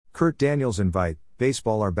Kurt Daniels Invite,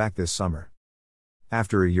 Baseball are back this summer.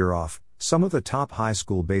 After a year off, some of the top high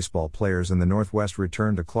school baseball players in the Northwest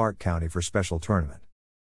returned to Clark County for special tournament.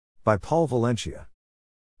 By Paul Valencia.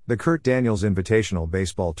 The Kurt Daniels Invitational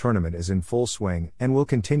Baseball Tournament is in full swing and will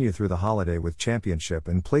continue through the holiday with championship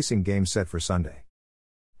and placing games set for Sunday.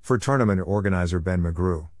 For tournament organizer Ben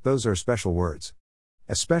McGrew, those are special words.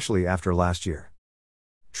 Especially after last year.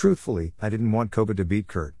 Truthfully, I didn't want COVID to beat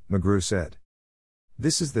Kurt, McGrew said.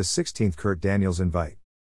 This is the 16th Kurt Daniels Invite.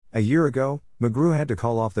 A year ago, McGrew had to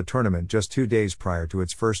call off the tournament just 2 days prior to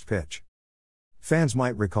its first pitch. Fans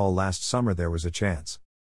might recall last summer there was a chance.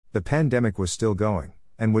 The pandemic was still going,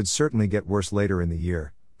 and would certainly get worse later in the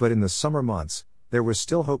year, but in the summer months, there was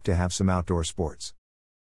still hope to have some outdoor sports.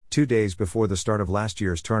 2 days before the start of last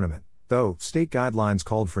year's tournament, though, state guidelines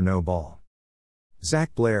called for no ball.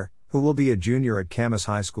 Zach Blair, who will be a junior at Camas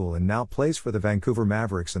High School and now plays for the Vancouver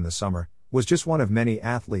Mavericks in the summer, was just one of many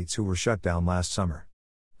athletes who were shut down last summer.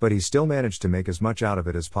 But he still managed to make as much out of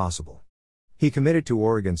it as possible. He committed to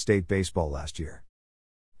Oregon State baseball last year.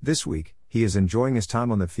 This week, he is enjoying his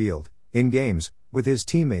time on the field, in games, with his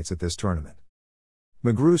teammates at this tournament.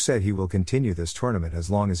 McGrew said he will continue this tournament as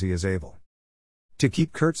long as he is able. To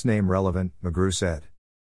keep Kurt's name relevant, McGrew said.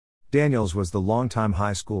 Daniels was the longtime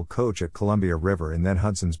high school coach at Columbia River and then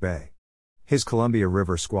Hudson's Bay. His Columbia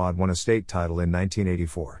River squad won a state title in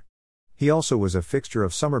 1984. He also was a fixture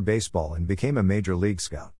of summer baseball and became a major league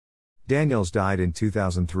scout. Daniels died in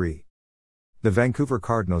 2003. The Vancouver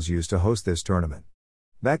Cardinals used to host this tournament.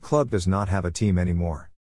 That club does not have a team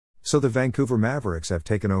anymore. So the Vancouver Mavericks have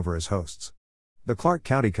taken over as hosts. The Clark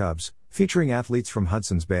County Cubs, featuring athletes from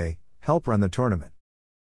Hudson's Bay, help run the tournament.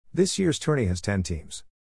 This year's tourney has 10 teams.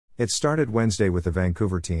 It started Wednesday with the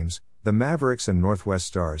Vancouver teams, the Mavericks and Northwest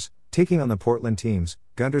Stars, taking on the Portland teams,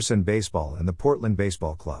 Gunderson Baseball and the Portland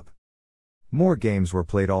Baseball Club. More games were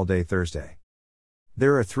played all day Thursday.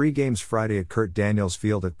 There are 3 games Friday at Kurt Daniels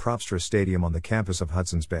Field at Propstra Stadium on the campus of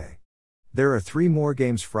Hudson's Bay. There are 3 more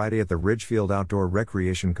games Friday at the Ridgefield Outdoor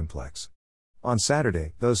Recreation Complex. On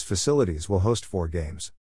Saturday, those facilities will host 4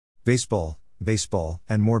 games. Baseball,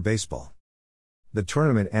 and more baseball. The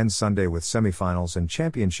tournament ends Sunday with semifinals and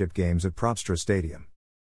championship games at Propstra Stadium.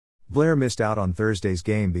 Blair missed out on Thursday's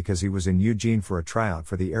game because he was in Eugene for a tryout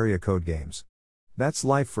for the area code games. That's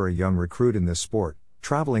life for a young recruit in this sport,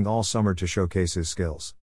 traveling all summer to showcase his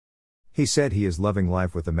skills. He said he is loving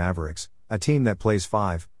life with the Mavericks, a team that plays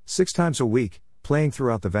 5-6 times a week, playing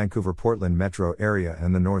throughout the Vancouver-Portland metro area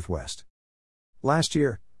and the Northwest. Last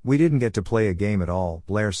year, we didn't get to play a game at all,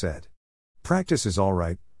 Blair said. Practice is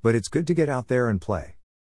alright, but it's good to get out there and play.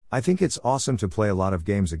 I think it's awesome to play a lot of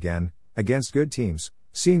games again, against good teams,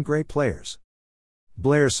 seeing great players.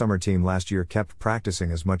 Blair's summer team last year kept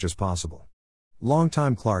practicing as much as possible.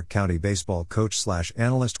 Longtime Clark County baseball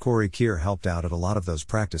coach/analyst Corey Keir helped out at a lot of those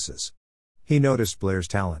practices. He noticed Blair's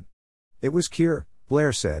talent. It was Keir,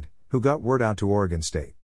 Blair said, who got word out to Oregon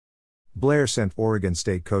State. Blair sent Oregon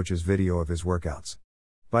State coaches video of his workouts.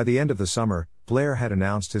 By the end of the summer, Blair had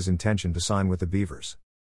announced his intention to sign with the Beavers.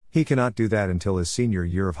 He cannot do that until his senior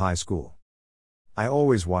year of high school. I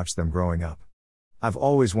always watched them growing up. I've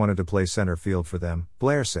always wanted to play center field for them,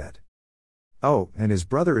 Blair said. Oh, and his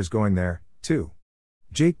brother is going there, too.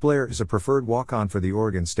 Jake Blair is a preferred walk-on for the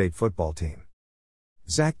Oregon State football team.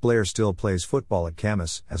 Zach Blair still plays football at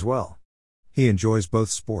Camas, as well. He enjoys both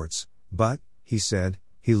sports, but, he said,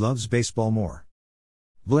 he loves baseball more.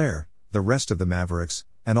 Blair, the rest of the Mavericks,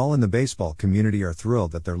 and all in the baseball community are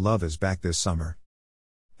thrilled that their love is back this summer.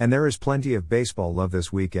 And there is plenty of baseball love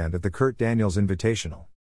this weekend at the Kurt Daniels Invitational.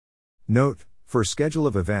 Note, for schedule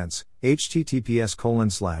of events,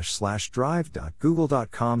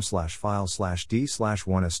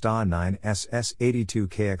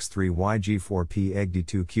 https://drive.google.com/file/d/1asta9ss82kx3yg4p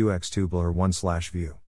egd2qx2blur1/view